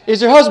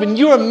 Is your husband.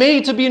 You are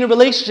made to be in a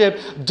relationship.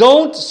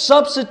 Don't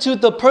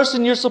substitute the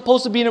person you're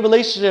supposed to be in a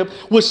relationship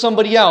with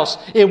somebody else.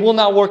 It will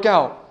not work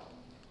out.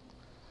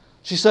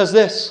 She says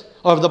this,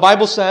 or the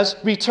Bible says,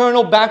 return,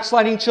 O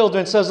backsliding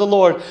children, says the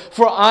Lord,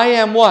 for I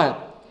am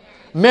what?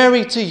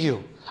 Married to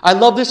you. I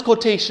love this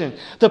quotation.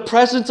 The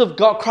presence of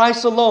God,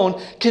 Christ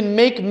alone can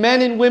make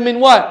men and women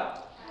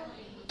what?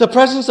 The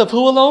presence of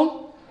who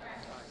alone?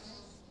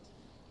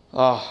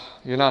 Oh,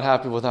 you're not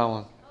happy with that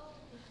one.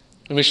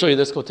 Let me show you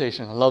this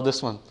quotation. I love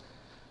this one.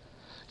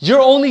 Your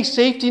only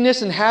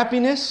safetyness and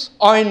happiness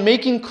are in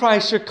making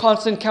Christ your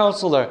constant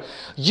counselor.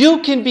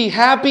 You can be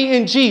happy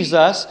in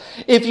Jesus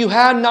if you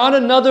have not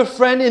another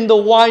friend in the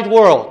wide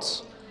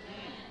world.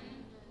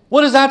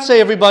 What does that say,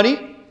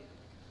 everybody?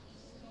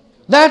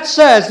 That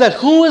says that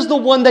who is the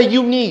one that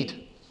you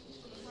need?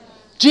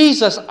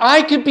 Jesus.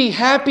 I could be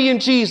happy in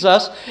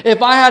Jesus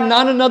if I had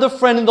not another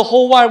friend in the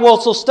whole wide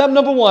world. So step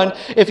number one,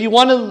 if you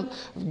want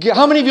to,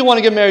 how many of you want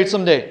to get married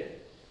someday?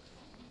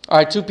 All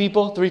right, 2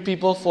 people, 3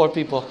 people, 4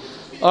 people.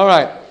 All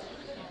right.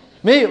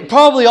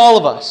 Probably all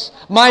of us.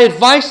 My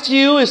advice to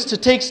you is to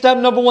take step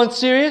number 1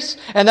 serious,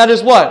 and that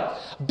is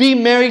what? Be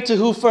married to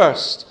who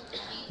first?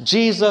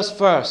 Jesus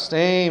first.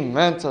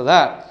 Amen to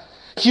that.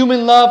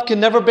 Human love can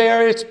never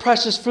bear its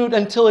precious fruit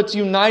until it's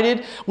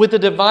united with the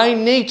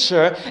divine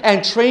nature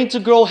and trained to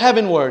grow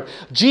heavenward.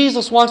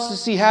 Jesus wants to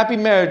see happy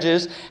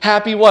marriages.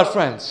 Happy what,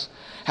 friends?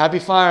 Happy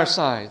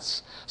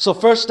firesides. So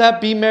first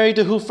step, be married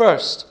to who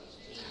first?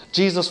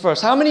 Jesus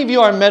first. How many of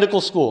you are in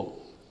medical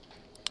school?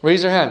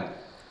 Raise your hand.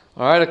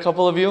 All right, a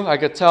couple of you. I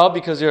could tell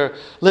because you're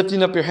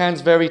lifting up your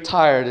hands very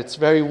tired. It's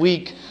very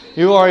weak.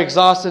 You are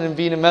exhausted in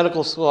being in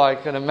medical school, I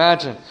can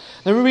imagine.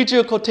 Let me read you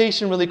a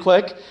quotation really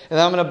quick, and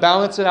I'm going to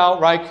balance it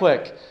out right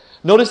quick.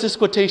 Notice this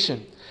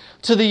quotation.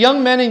 To the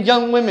young men and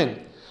young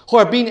women who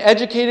are being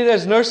educated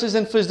as nurses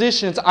and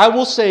physicians, I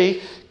will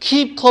say,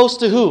 keep close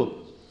to who?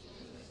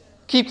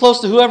 Keep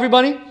close to who,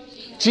 everybody?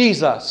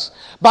 Jesus.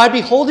 By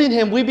beholding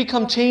Him, we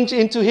become changed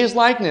into His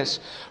likeness.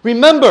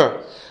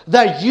 Remember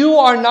that you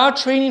are not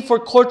training for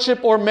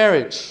courtship or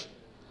marriage,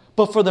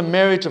 but for the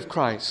marriage of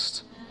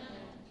Christ.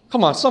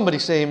 Come on, somebody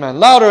say amen.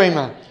 Louder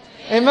amen.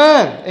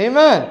 Amen.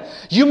 Amen.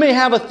 You may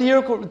have a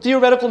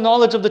theoretical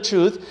knowledge of the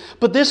truth,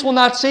 but this will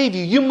not save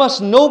you. You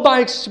must know by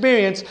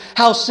experience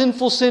how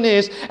sinful sin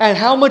is and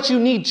how much you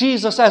need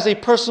Jesus as a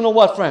personal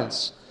what,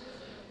 friends?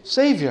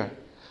 Savior.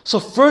 So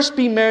first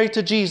be married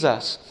to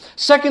Jesus.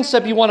 Second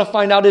step you want to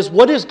find out is,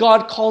 what is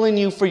God calling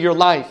you for your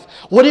life?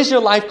 What is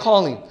your life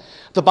calling?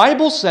 The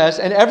Bible says,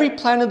 and every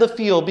plant of the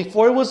field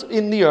before it was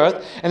in the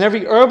earth, and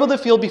every herb of the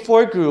field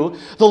before it grew,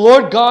 the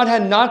Lord God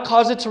had not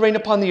caused it to rain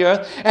upon the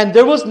earth, and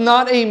there was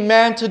not a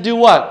man to do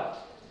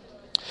what?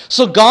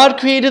 So God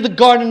created the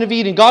Garden of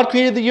Eden. God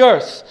created the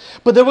earth.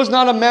 But there was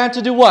not a man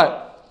to do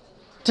what?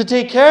 To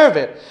take care of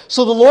it.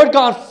 So the Lord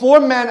God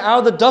formed man out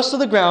of the dust of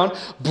the ground,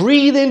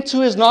 breathed into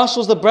his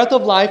nostrils the breath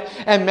of life,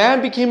 and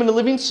man became a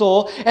living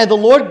soul. And the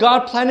Lord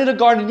God planted a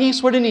garden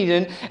eastward in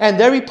Eden, and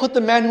there he put the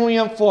man whom he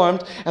had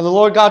formed. And the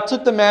Lord God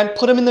took the man,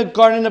 put him in the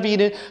Garden of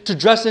Eden to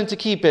dress and to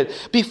keep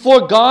it.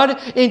 Before God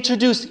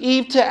introduced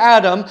Eve to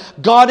Adam,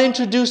 God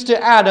introduced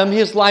to Adam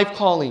his life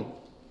calling.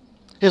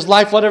 His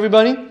life what,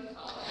 everybody?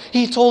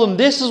 He told him,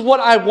 this is what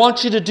I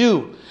want you to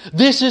do.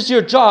 This is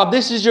your job.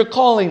 This is your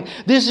calling.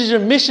 This is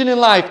your mission in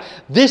life.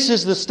 This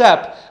is the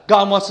step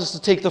God wants us to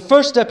take. The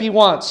first step he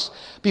wants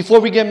before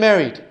we get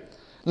married.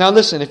 Now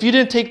listen, if you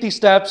didn't take these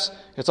steps,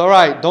 it's all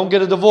right. Don't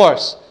get a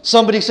divorce.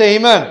 Somebody say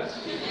amen.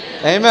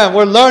 Amen. Amen.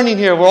 We're learning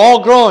here. We're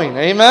all growing.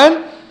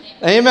 Amen.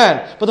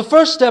 Amen. But the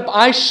first step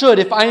I should,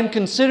 if I am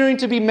considering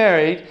to be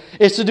married,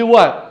 is to do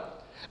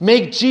what?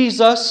 Make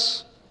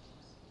Jesus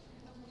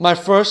my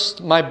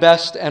first, my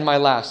best, and my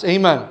last.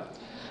 Amen.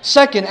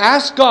 Second,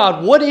 ask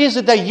God, what is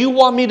it that you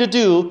want me to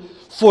do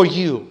for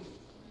you?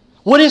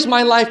 What is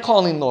my life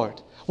calling,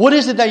 Lord? What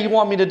is it that you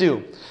want me to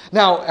do?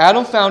 Now,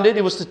 Adam found it.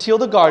 It was to till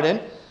the garden.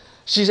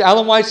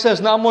 Ellen White says,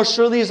 not more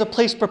surely is a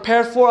place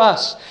prepared for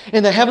us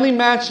in the heavenly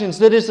mansions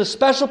that is a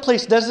special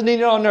place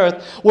designated on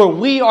earth where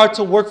we are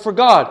to work for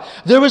God.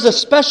 There is a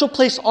special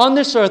place on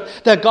this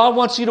earth that God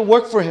wants you to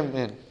work for Him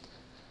in.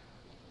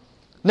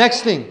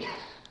 Next thing.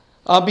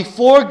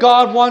 Before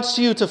God wants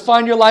you to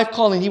find your life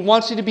calling, He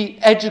wants you to be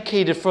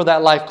educated for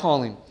that life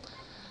calling.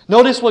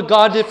 Notice what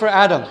God did for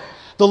Adam.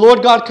 The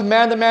Lord God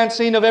commanded the man,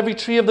 saying, of every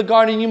tree of the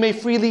garden you may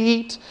freely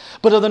eat,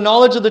 but of the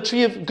knowledge of the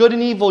tree of good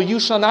and evil you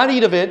shall not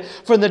eat of it,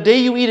 for in the day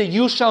you eat it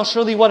you shall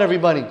surely what,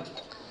 everybody?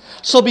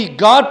 So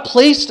God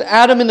placed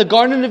Adam in the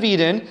Garden of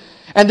Eden,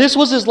 and this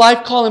was his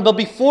life calling. But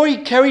before he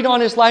carried on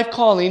his life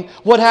calling,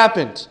 what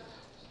happened?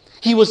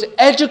 He was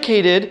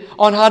educated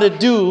on how to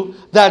do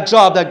that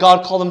job that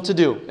God called him to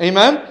do.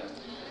 Amen?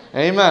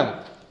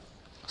 Amen.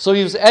 So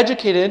he was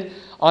educated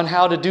on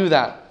how to do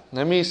that.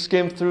 Let me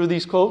skim through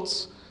these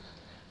quotes.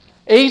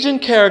 Age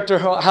and character,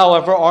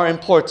 however, are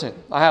important.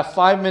 I have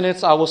 5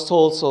 minutes, I was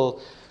told, so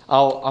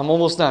I'm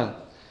almost done.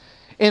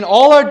 In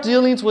all our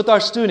dealings with our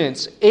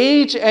students,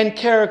 age and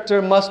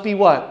character must be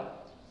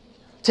what?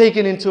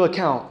 Taken into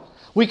account.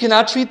 We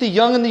cannot treat the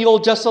young and the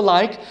old just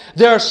alike.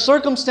 There are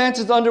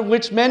circumstances under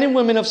which men and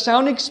women of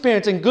sound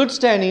experience and good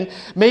standing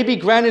may be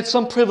granted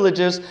some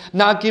privileges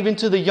not given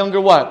to the younger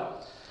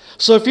what?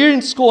 So if you're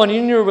in school and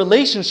you're in your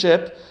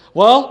relationship,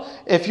 well,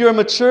 if you're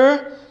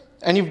mature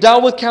and you've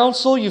dealt with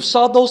counsel, you've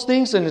sought those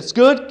things and it's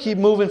good, keep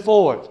moving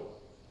forward.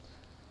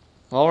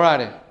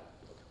 Alrighty.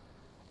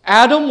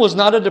 Adam was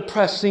not a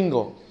depressed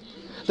single.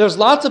 There's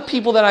lots of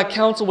people that I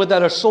counsel with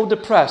that are so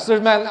depressed.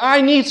 Man, I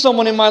need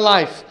someone in my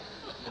life.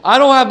 I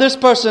don't have this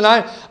person.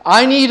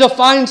 I need to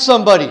find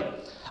somebody.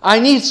 I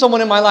need someone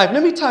in my life.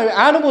 Let me tell you,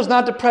 Adam was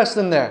not depressed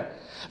in there.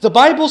 The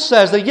Bible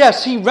says that,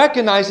 yes, he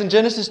recognized in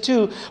Genesis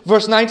 2,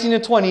 verse 19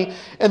 and 20,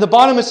 in the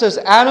bottom it says,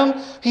 Adam,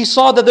 he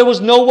saw that there was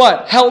no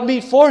what?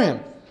 Helpmeet for him.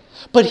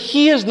 But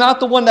he is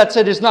not the one that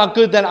said, it's not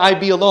good that I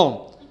be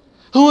alone.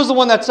 Who was the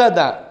one that said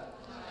that?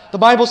 The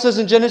Bible says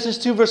in Genesis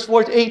 2, verse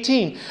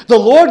 18, the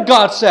Lord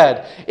God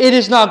said, it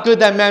is not good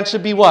that man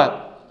should be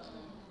what?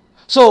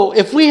 So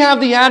if we have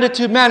the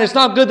attitude, man, it's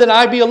not good that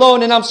I be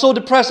alone and I'm so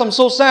depressed, I'm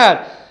so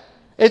sad,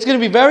 it's going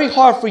to be very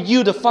hard for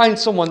you to find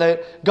someone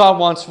that God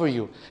wants for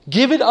you.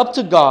 Give it up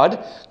to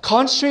God.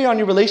 Concentrate on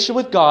your relationship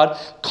with God.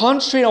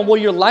 Concentrate on what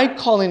your life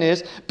calling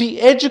is.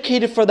 Be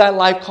educated for that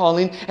life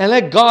calling and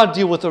let God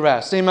deal with the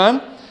rest.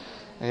 Amen?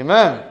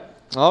 Amen.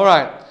 All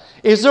right.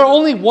 Is there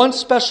only one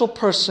special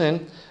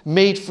person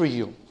made for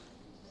you?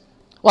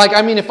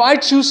 If I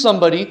choose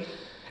somebody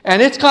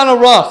and it's kind of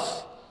rough,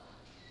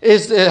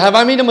 have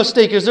I made a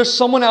mistake? Is there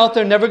someone out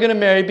there never going to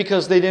marry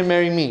because they didn't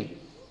marry me?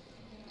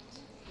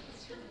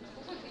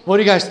 What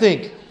do you guys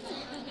think?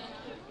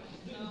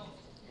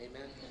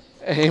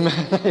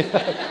 Amen.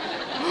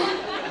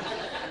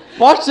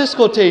 Watch this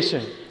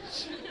quotation.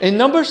 In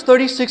Numbers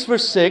 36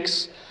 verse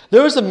 6,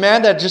 there was a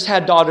man that just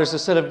had daughters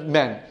instead of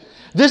men.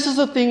 This is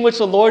the thing which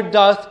the Lord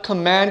doth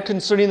command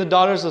concerning the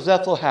daughters of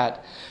Zephilhad,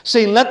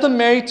 saying, let them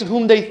marry to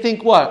whom they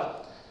think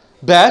what?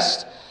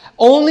 Best.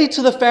 Only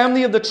to the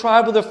family of the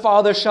tribe of their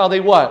father shall they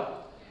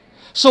what?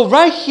 So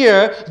right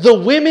here, the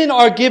women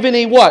are given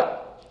a what?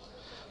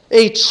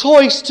 A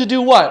choice to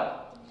do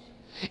what?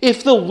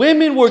 If the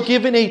women were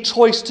given a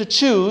choice to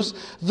choose,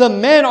 the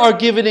men are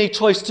given a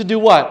choice to do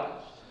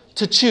what?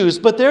 To choose.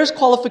 But there's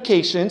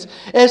qualifications.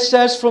 It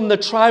says from the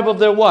tribe of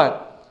their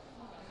what?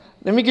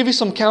 Let me give you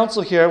some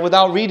counsel here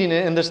without reading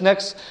it in this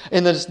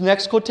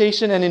next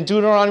quotation, and in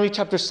Deuteronomy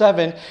chapter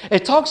 7,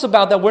 it talks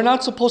about that we're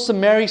not supposed to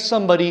marry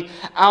somebody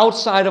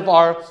outside of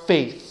our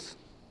faith.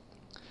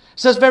 It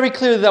says very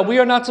clearly that we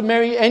are not to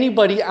marry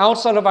anybody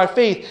outside of our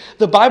faith.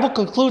 The Bible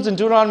concludes in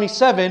Deuteronomy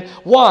 7.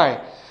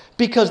 Why?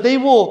 Because they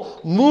will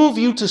move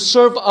you to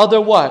serve other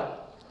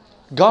what?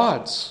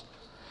 Gods.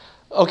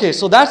 Okay,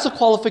 so that's the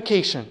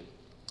qualification.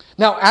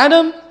 Now,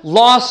 Adam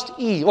lost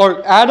Eve,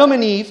 or Adam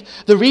and Eve.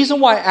 The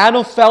reason why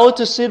Adam fell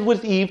into sin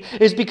with Eve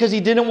is because he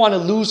didn't want to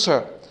lose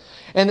her.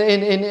 And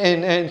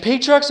in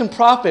Patriarchs and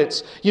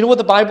Prophets, you know what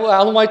the Bible,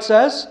 Ellen White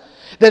says?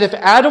 That if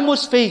Adam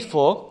was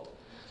faithful,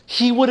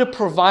 he would have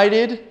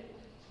provided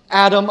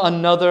Adam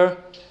another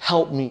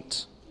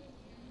helpmeet.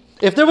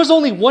 If there was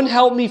only one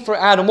helpmeet for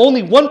Adam,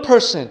 only one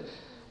person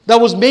that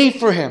was made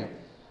for him,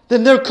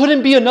 then there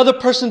couldn't be another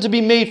person to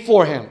be made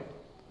for him.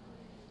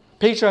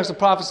 Patriarchs and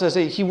Prophets says,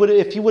 hey,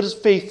 if he was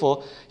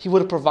faithful, he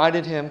would have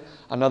provided him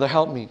another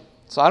helpmeet.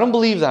 So I don't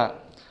believe that.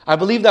 I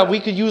believe that we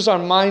could use our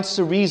minds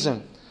to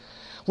reason.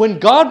 When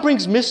God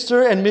brings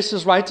Mr. and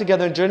Mrs. Right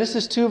together in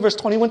Genesis 2, verse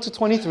 21 to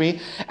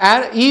 23,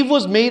 Eve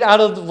was made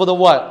out of the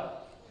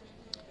what?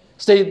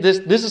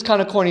 This is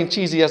kind of corny and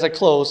cheesy as I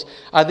close.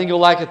 I think you'll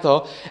like it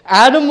though.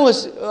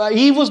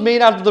 Eve was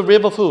made out of the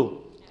rib of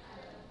who?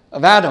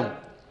 Of Adam. All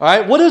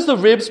right. What does the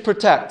ribs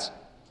protect?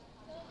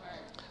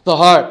 The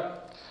heart.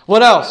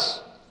 What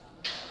else?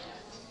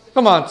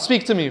 Come on,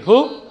 speak to me.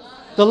 Who?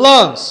 The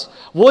lungs.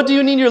 What do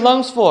you need your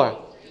lungs for?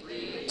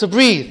 To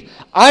breathe.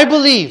 I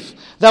believe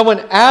that when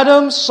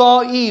Adam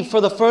saw Eve for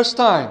the first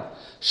time,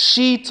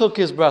 she took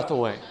his breath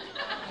away.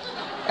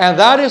 And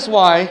that is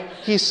why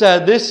he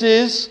said, this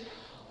is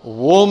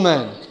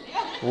woman.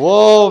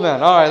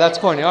 Woman. All right, that's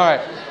corny. All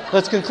right,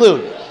 let's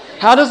conclude.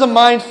 How does a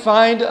man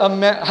find a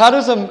man? How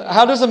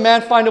does a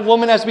man find a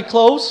woman as we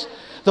close?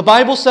 The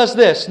Bible says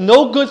this: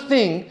 no good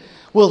thing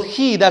will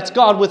he, that's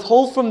God,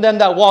 withhold from them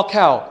that walk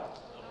how?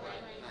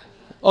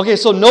 Okay,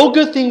 so no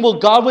good thing will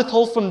God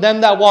withhold from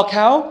them that walk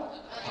how?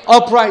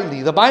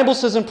 Uprightly. The Bible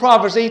says in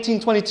Proverbs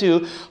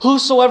 18:22,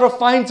 whosoever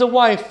finds a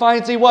wife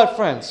finds a what,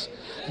 friends?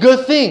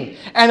 Good thing,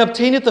 and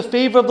obtaineth the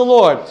favor of the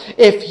Lord.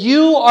 If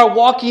you are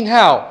walking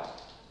how?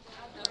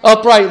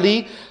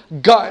 Uprightly,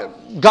 God's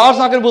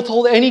not going to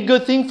withhold any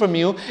good thing from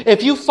you.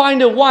 If you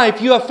find a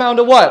wife, you have found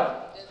a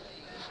what?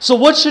 So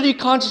what should you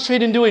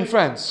concentrate in doing,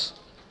 friends?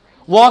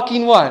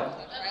 Walking what?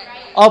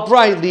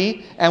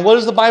 Uprightly. And what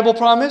does the Bible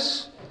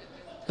promise?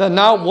 That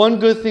not one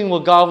good thing will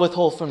God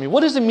withhold from you.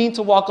 What does it mean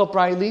to walk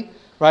uprightly?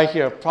 Right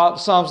here,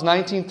 Psalms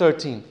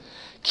 19:13.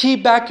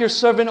 Keep back your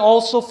servant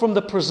also from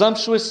the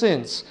presumptuous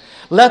sins.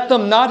 Let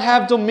them not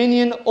have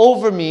dominion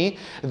over me.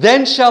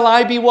 Then shall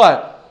I be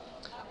what?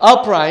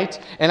 Upright,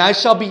 and I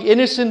shall be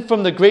innocent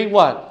from the great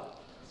what?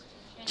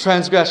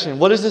 Transgression.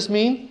 What does this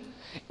mean?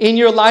 In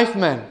your life,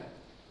 men,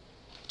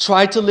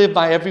 try to live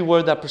by every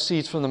word that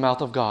proceeds from the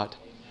mouth of God.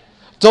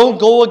 Don't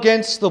go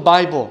against the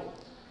Bible.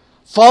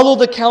 Follow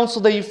the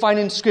counsel that you find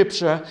in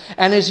Scripture.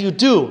 And as you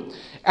do,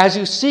 as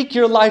you seek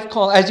your life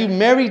call, as you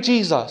marry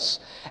Jesus,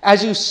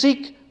 as you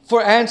seek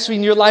for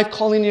answering your life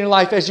calling in your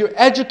life, as you're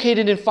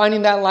educated in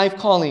finding that life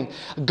calling,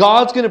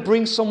 God's going to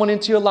bring someone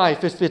into your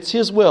life, if it's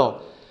His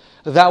will,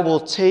 that will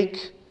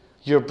take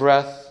your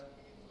breath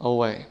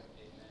away.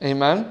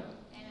 Amen?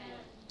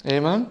 Amen?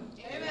 Amen?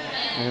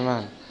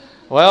 Amen.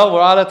 Well,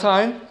 we're out of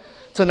time.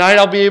 Tonight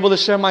I'll be able to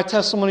share my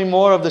testimony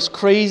more of this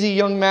crazy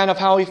young man of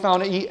how he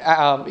found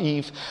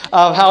Eve,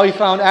 of how he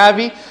found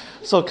Abby.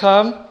 So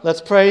come,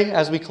 let's pray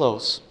as we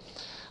close.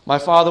 My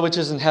Father which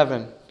is in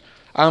heaven,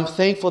 I'm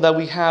thankful that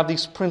we have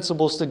these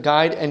principles to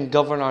guide and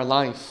govern our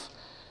life.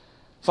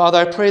 Father,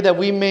 I pray that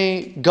we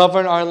may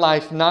govern our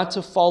life not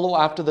to follow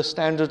after the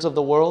standards of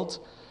the world,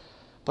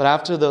 but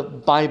after the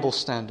Bible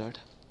standard.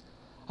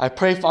 I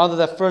pray, Father,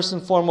 that first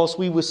and foremost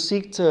we would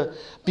seek to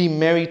be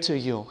married to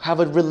you, have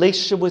a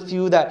relationship with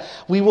you, that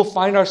we will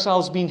find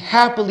ourselves being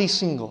happily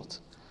singled.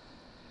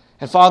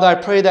 And Father, I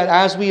pray that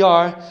as we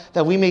are,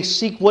 that we may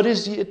seek what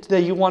is it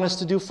that you want us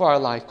to do for our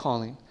life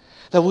calling,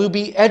 that we'll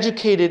be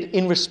educated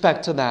in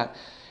respect to that.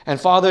 And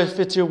Father, if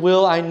it's your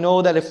will, I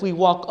know that if we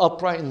walk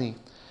uprightly,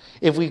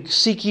 if we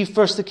seek ye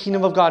first the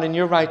kingdom of God and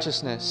your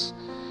righteousness,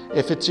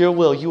 if it's your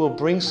will, you will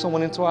bring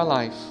someone into our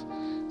life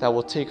that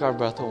will take our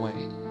breath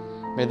away.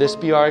 May this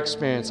be our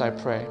experience, I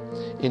pray.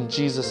 In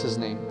Jesus'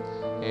 name,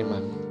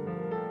 amen.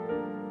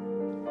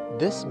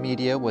 This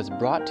media was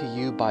brought to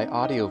you by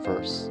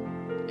Audioverse,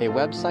 a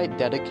website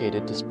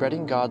dedicated to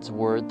spreading God's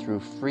Word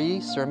through free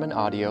sermon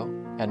audio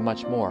and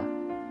much more.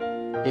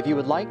 If you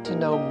would like to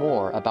know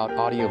more about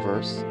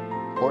Audioverse,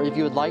 or if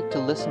you would like to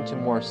listen to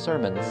more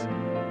sermons,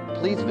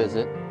 please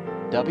visit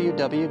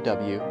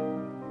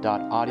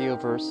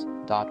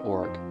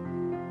www.audioverse.org.